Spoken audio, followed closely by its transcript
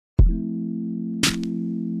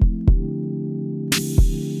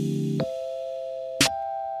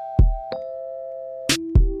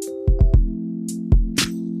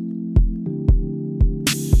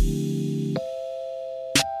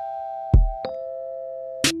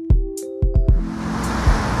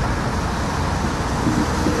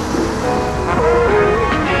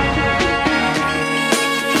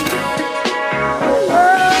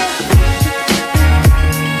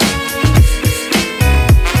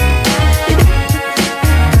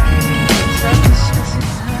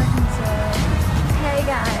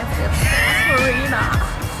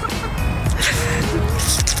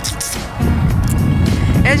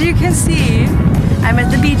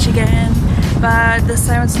Michigan, but this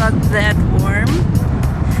time it's not that warm.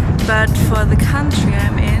 But for the country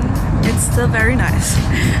I'm in, it's still very nice.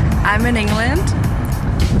 I'm in England,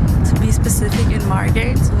 to be specific in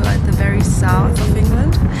Margate, so at the very south of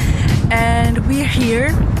England. And we're here.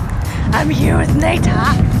 I'm here with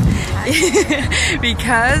Neyta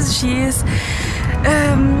because she's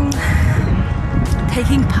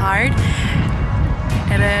taking part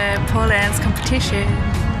at a pole dance competition.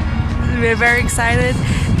 We're very excited,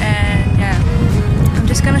 and yeah, I'm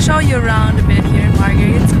just gonna show you around a bit here in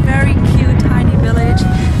Margate. It's a very cute tiny village,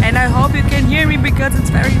 and I hope you can hear me because it's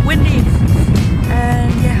very windy.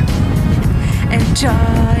 And yeah,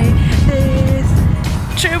 enjoy this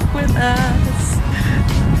trip with us.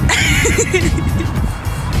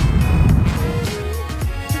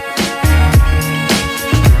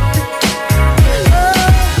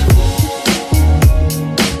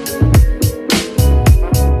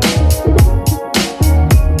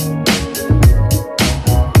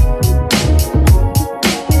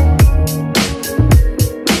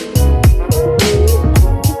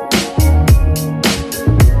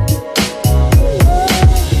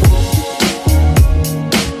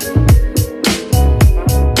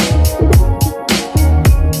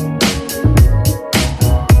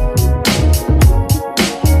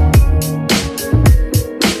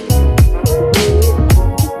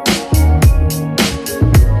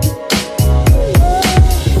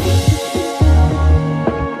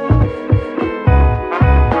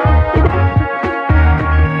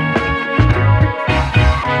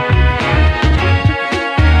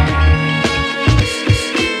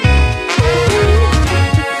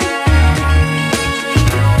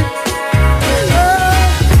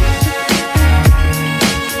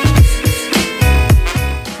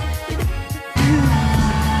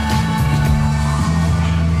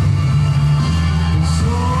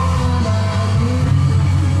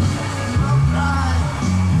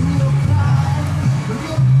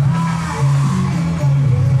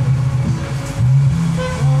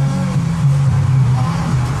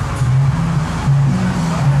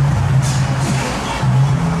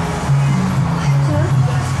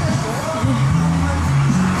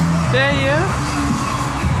 There you go.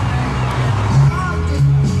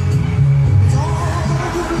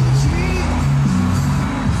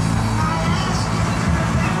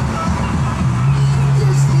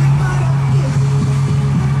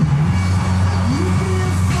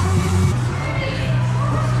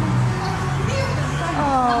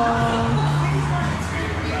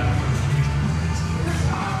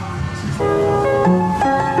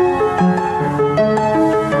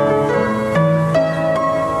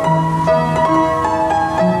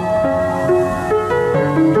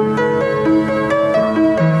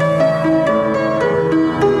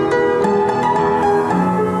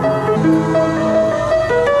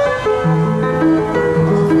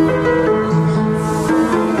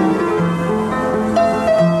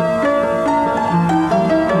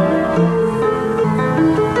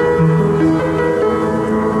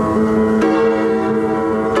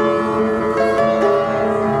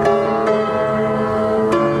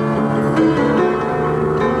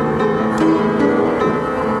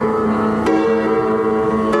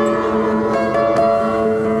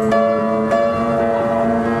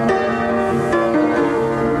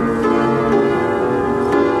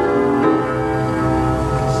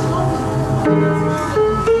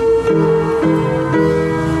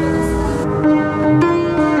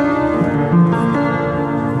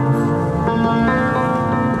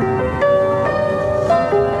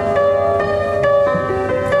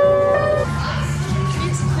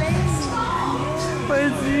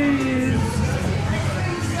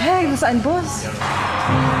 Hey, das ist ein Bus.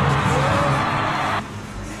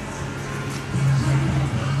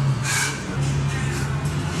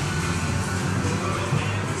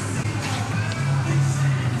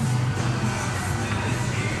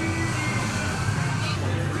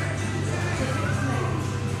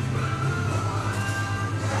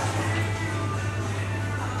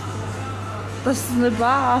 Das ist eine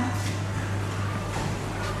Bar.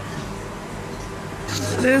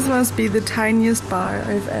 This must be the tiniest bar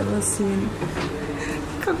I've ever seen.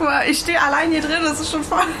 Guck mal, ich stehe allein hier drin, das ist schon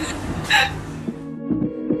voll.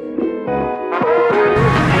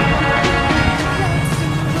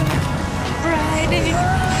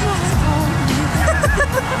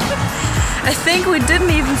 I think we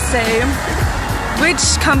didn't even say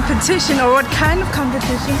which competition or what kind of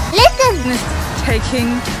competition is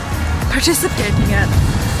participating at.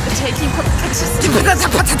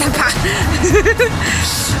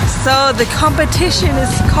 So the competition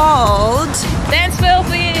is called Dance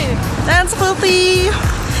Filthy! Dance Filthy!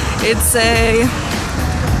 It's a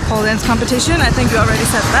pole dance competition. I think we already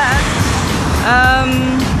said that.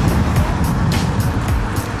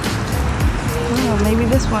 Oh, maybe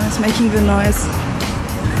this one is making the noise.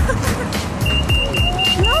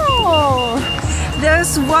 No!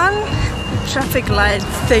 There's one traffic light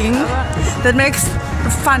thing that makes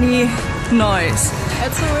a funny noise.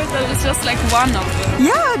 It's so weird that it's just like one of them.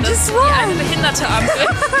 Yeah, just one. Eine behinderte Ampel.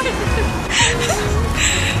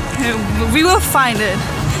 We will find it.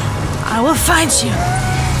 I will find you.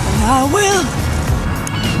 I will.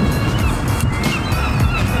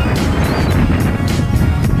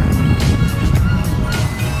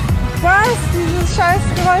 Was? Dieses scheiß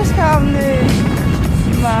Geräusch kam nicht.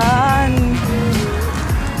 Mann.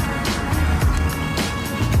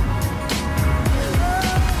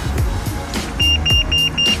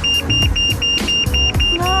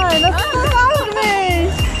 Nein, das ist es auch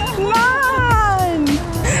nicht. Mann.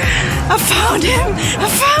 I found him. I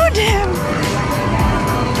found him.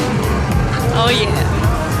 Oh yeah.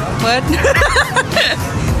 What?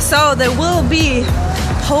 So there will be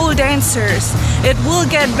pole dancers. It will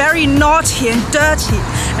get very naughty and dirty,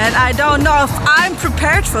 and I don't know if I'm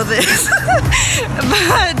prepared for this.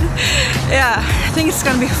 But yeah, I think it's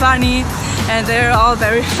gonna be funny, and they're all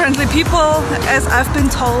very friendly people, as I've been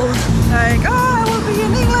told. Like, oh, I will be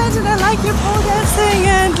in England and I like your pole dancing,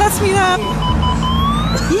 and let's meet up.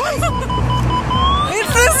 Yes!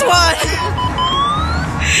 It's this one!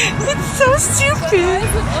 It's so stupid! Why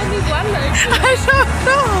is it only one like this? I don't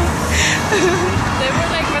know! They were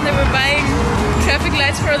like, when they were buying traffic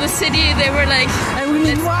lights for the city, they were like, And we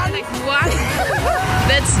need one! like one.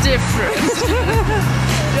 That's different.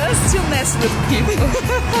 Just to mess with people.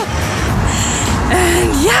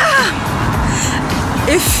 And yeah!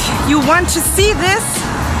 If you want to see this,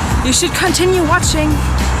 you should continue watching.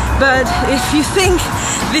 But if you think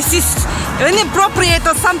this is inappropriate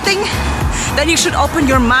or something, then you should open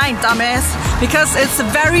your mind, dumbass. Because it's a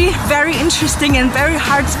very, very interesting and very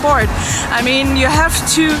hard sport. I mean, you have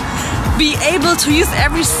to be able to use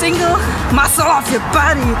every single muscle of your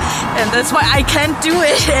body. And that's why I can't do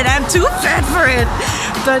it and I'm too fat for it.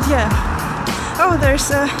 But yeah. Oh,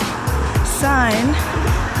 there's a sign.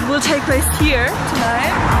 It will take place here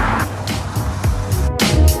tonight.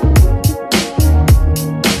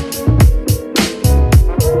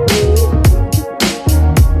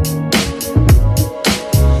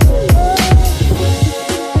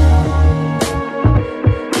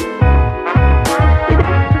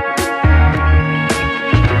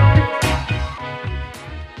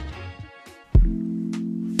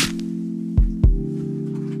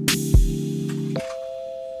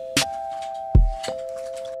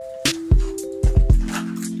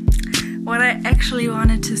 What I actually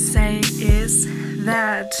wanted to say is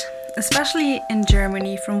that, especially in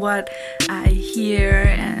Germany, from what I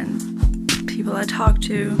hear and people I talk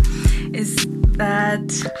to, is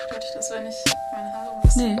that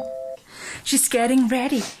she's getting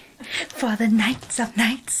ready for the nights of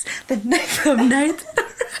nights, the nights of nights.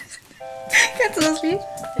 Kennst du das Lied?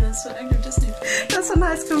 Ja, das ist von irgendeinem Disney-Film. Das ist ein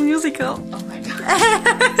High School Musical. Oh my god.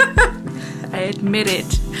 I admit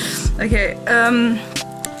it. Okay,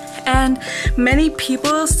 and many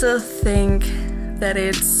people still think that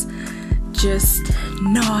it's just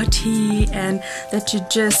naughty and that you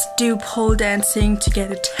just do pole dancing to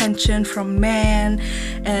get attention from men,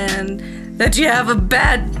 and that you have a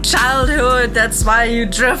bad childhood, that's why you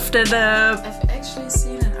drifted up. I've actually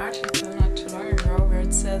seen an article not too long ago where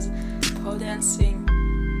it says pole dancing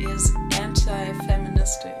is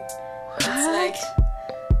anti-feministic. It's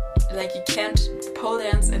like you can't pole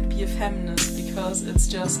dance and be a feminist because it's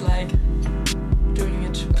just like doing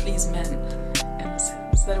it to please men, in a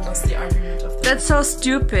sense. That was the argument of that. That's so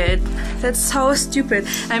stupid. That's so stupid.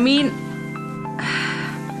 I mean,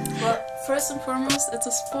 well, first and foremost, it's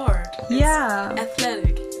a sport. It's yeah,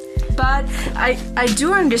 athletic. but I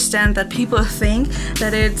do understand that people think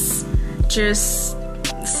that it's just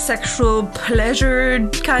sexual pleasure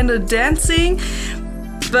kind of dancing,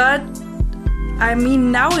 but I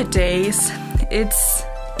mean, nowadays it's,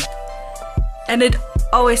 and it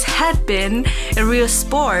always had been, a real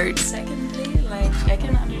sport. Secondly, like, I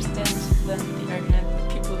can understand then the argument that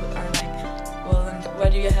people are like, well, then why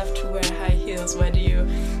do you have to wear high heels? Why do you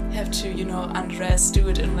have to, you know, undress, do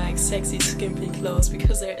it in like sexy, skimpy clothes?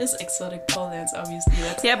 Because there is exotic pole dance, obviously.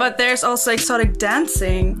 That's Yeah, but there's also exotic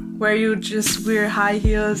dancing where you just wear high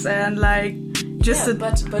heels and like just yeah, a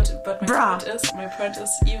but bra. my point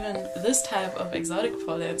is even this type of exotic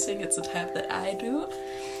pole dancing, it's a type that I do.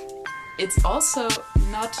 It's also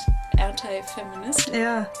not anti-feminist.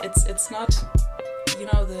 Yeah. It's not, you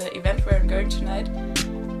know, the event where I'm going tonight.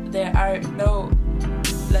 There are no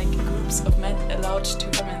like groups of men allowed to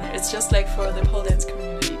come in there. It's just like for the pole dance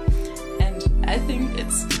community. And I think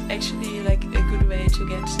it's actually like a good way to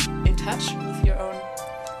get in touch with your own,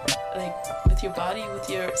 like with your body, with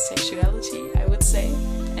your sexuality, I would say.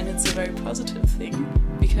 And it's a very positive thing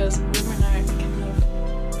because women are kind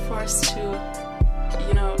of forced to,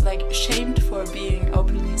 you know, like shamed for being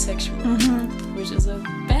openly sexual, which is a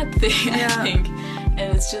bad thing, I think.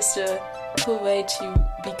 And it's just a cool way to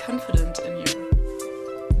be confident in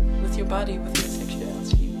with your body, with your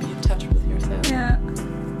sexuality, be in touch with yourself. Yeah.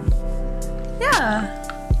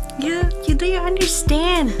 You do you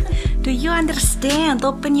understand? Do you understand?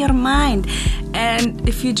 Open your mind. And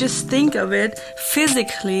if you just think of it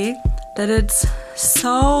physically, that it's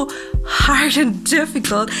so hard and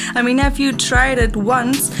difficult. I mean, have you tried it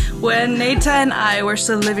once when Neyta and I were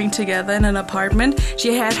still living together in an apartment?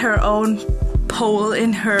 She had her own pole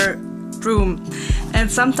in her room. And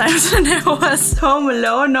sometimes when I was home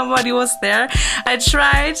alone, nobody was there, I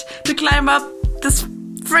tried to climb up this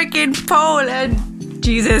freaking pole and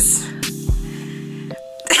Jesus.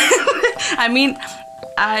 I mean,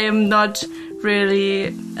 I am not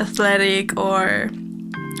really athletic or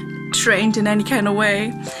trained in any kind of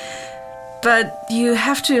way, but you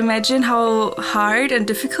have to imagine how hard and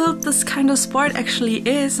difficult this kind of sport actually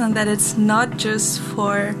is, and that it's not just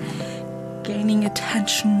for gaining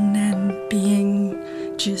attention and being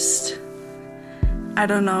just, I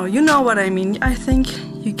don't know, you know what I mean. I think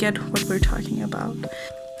you get what we're talking about.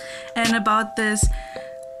 And about this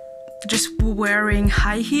just wearing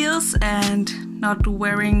high heels and not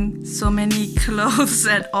wearing so many clothes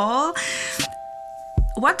at all,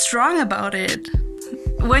 what's wrong about it?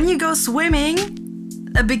 When you go swimming,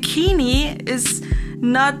 a bikini is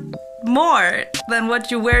not more than what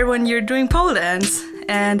you wear when you're doing pole dance.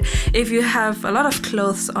 And if you have a lot of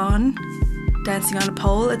clothes on, dancing on a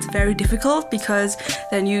pole, it's very difficult because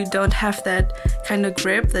then you don't have that kind of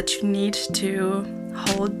grip that you need to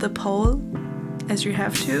hold the pole as you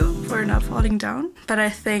have to for not falling down. But I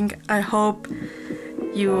hope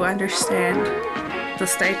you understand the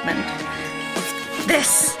statement of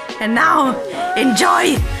this. And now,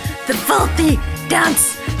 enjoy the filthy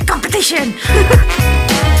dance competition!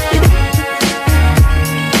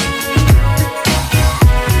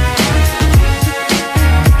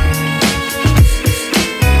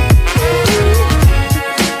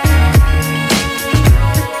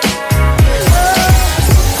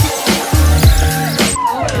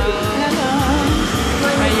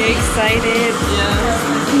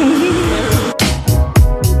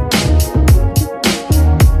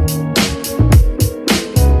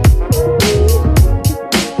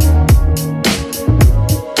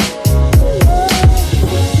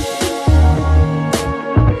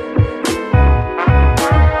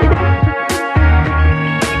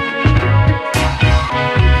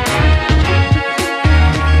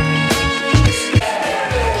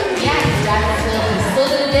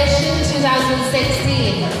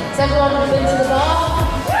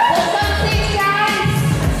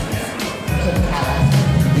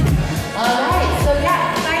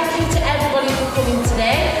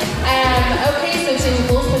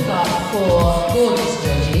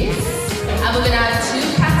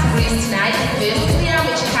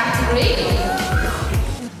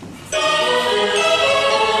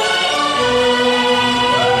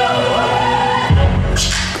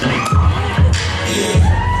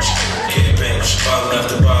 Bottle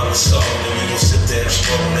after bottle of salt, and we gon' sip that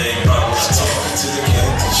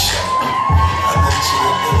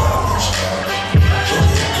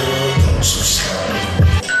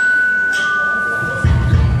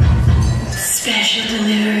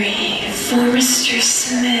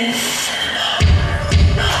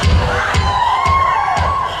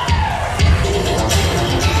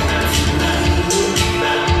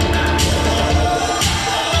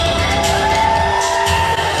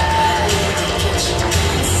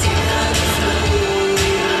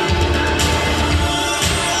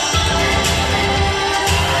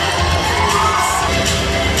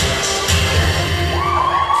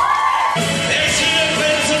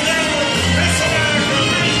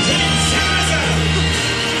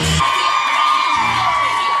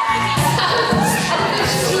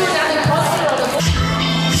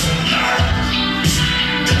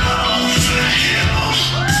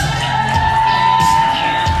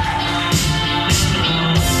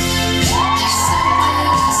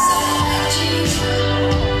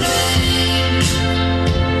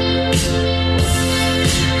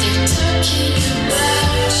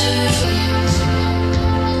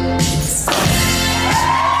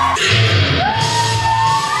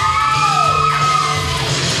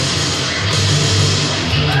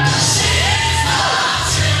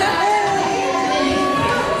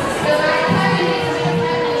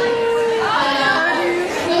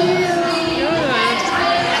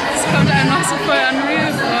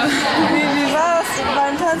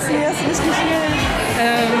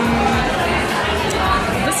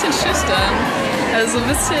schüchtern. Also ein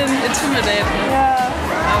bisschen intimidating. Ja.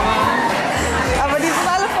 Aber Aber die sind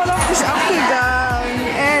alle voll auf dich abgegangen.